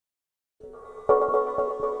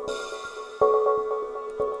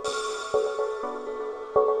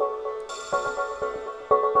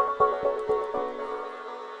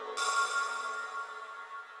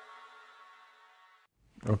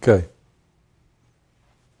Okay.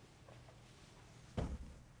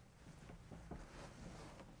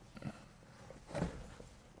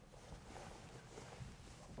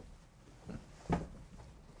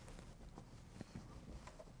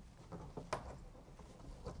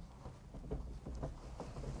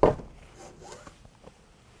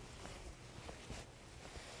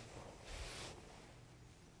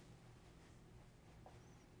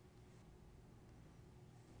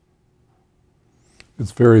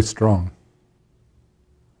 It's very strong.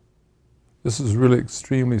 This is really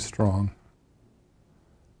extremely strong.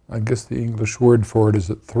 I guess the English word for it is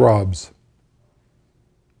it throbs.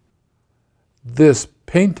 This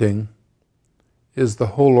painting is the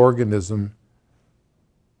whole organism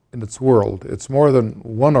in its world. It's more than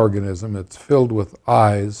one organism. It's filled with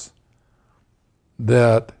eyes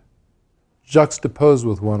that juxtapose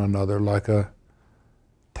with one another like a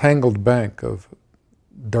tangled bank of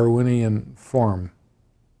Darwinian form.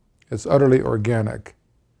 It's utterly organic.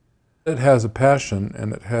 It has a passion,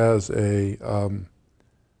 and it has an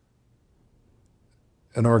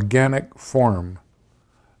organic form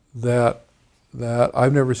that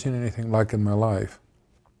I've never seen anything like in my life.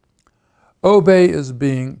 Oubey is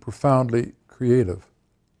being profoundly creative.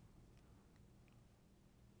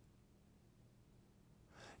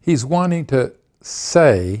 He's wanting to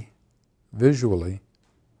say, visually,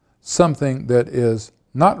 something that is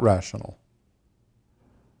not rational.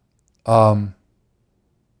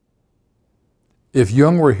 If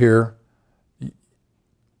Jung were here,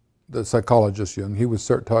 the psychologist Jung, he would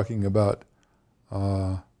start talking about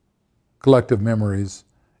collective memories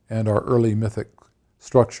and our early mythic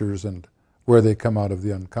structures and where they come out of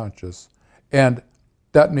the unconscious. And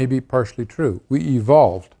that may be partially true. We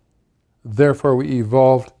evolved. Therefore, we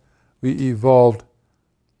evolved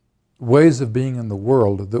ways of being in the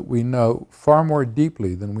world that we know far more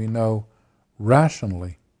deeply than we know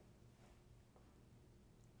rationally.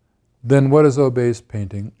 Then what does Oubey's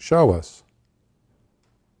painting show us?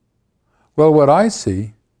 Well, what I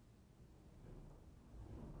see,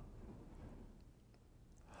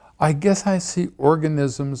 I guess I see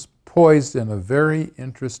organisms poised in a very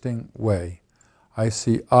interesting way. I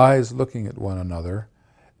see eyes looking at one another,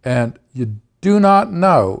 and you do not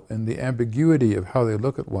know, in the ambiguity of how they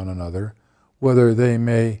look at one another, whether they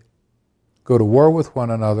may go to war with one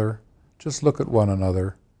another, just look at one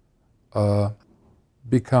another,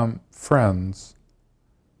 become friends.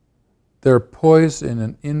 They're poised in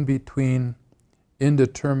an in-between,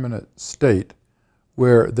 indeterminate state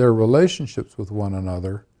where their relationships with one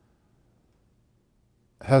another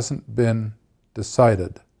hasn't been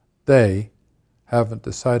decided. They haven't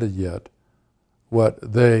decided yet what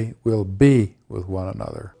they will be with one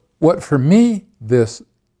another. What for me this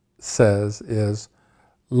says is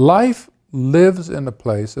life lives in a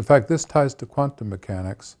place, in fact this ties to quantum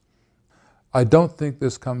mechanics. I don't think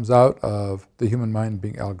this comes out of the human mind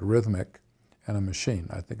being algorithmic and a machine.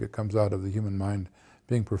 I think it comes out of the human mind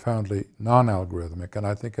being profoundly non-algorithmic, and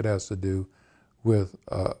I think it has to do with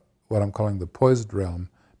what I'm calling the poised realm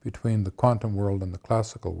between the quantum world and the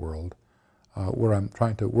classical world, where I'm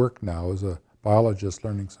trying to work now as a biologist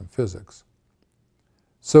learning some physics.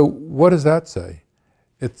 So what does that say?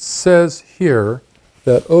 It says here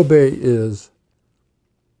that Oubey is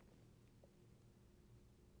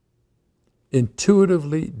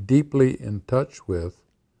intuitively, deeply in touch with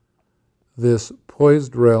this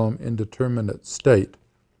poised realm, indeterminate state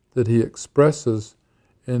that he expresses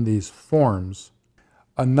in these forms.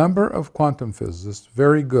 A number of quantum physicists,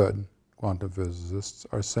 very good quantum physicists,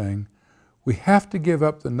 are saying we have to give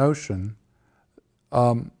up the notion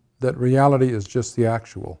that reality is just the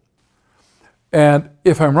actual. And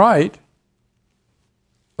if I'm right,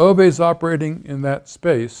 Oubey's operating in that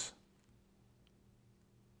space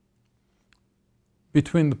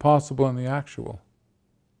between the possible and the actual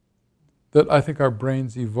that I think our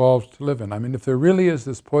brains evolved to live in. I mean, if there really is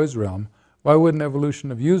this poised realm, why wouldn't evolution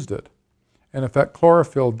have used it? And in fact,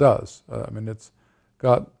 chlorophyll does. I mean, it's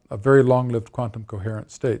got a very long-lived quantum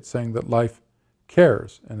coherent state saying that life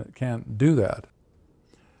cares and it can't do that.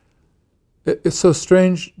 It's so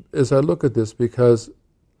strange as I look at this because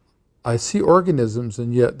I see organisms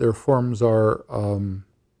and yet their forms are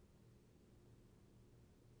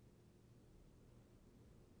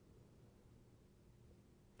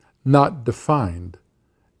not defined.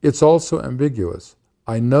 It's also ambiguous.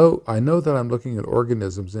 I know that I'm looking at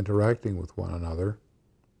organisms interacting with one another,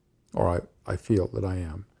 or I feel that I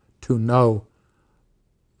am. To know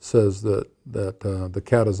says that the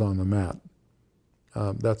cat is on the mat.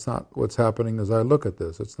 That's not what's happening as I look at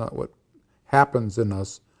this. It's not what happens in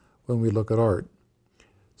us when we look at art.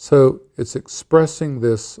 So it's expressing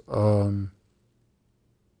this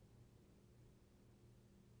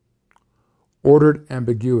ordered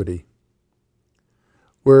ambiguity,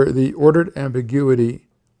 where the ordered ambiguity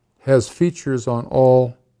has features on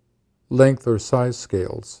all length or size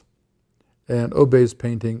scales, and Oubey's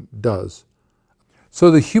painting does.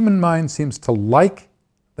 So the human mind seems to like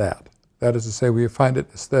that. That is to say, we find it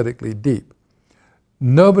aesthetically deep.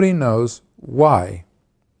 Nobody knows why.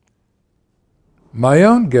 My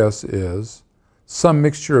own guess is some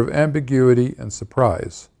mixture of ambiguity and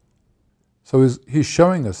surprise. So he's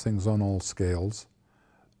showing us things on all scales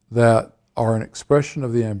that are an expression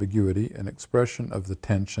of the ambiguity, an expression of the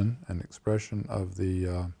tension, an expression of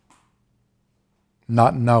the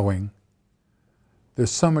not knowing.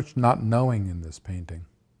 There's so much not knowing in this painting.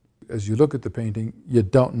 As you look at the painting, you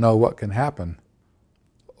don't know what can happen.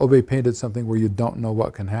 Oubey painted something where you don't know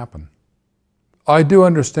what can happen. I do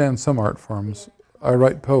understand some art forms. I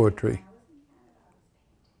write poetry.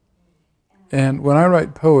 And when I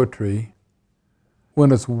write poetry,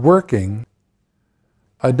 when it's working,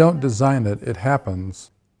 I don't design it, it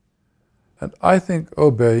happens. And I think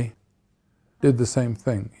Oubey did the same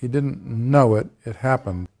thing. He didn't know it, it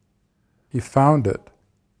happened. He found it.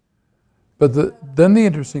 But then the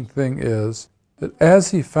interesting thing is that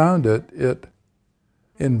as he found it, it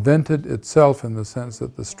invented itself in the sense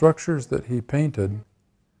that the structures that he painted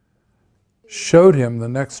showed him the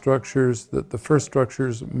next structures that the first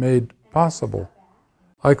structures made possible.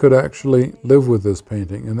 I could actually live with this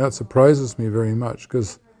painting, and that surprises me very much,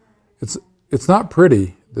 because it's not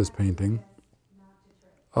pretty, this painting.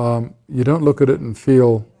 You don't look at it and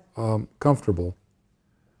feel comfortable.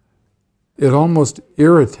 It almost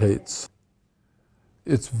irritates.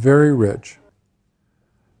 It's very rich.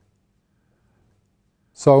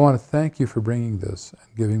 So I want to thank you for bringing this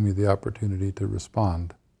and giving me the opportunity to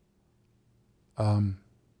respond.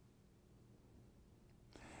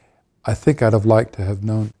 I think I'd have liked to have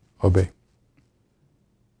known Oubey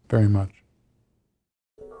very much.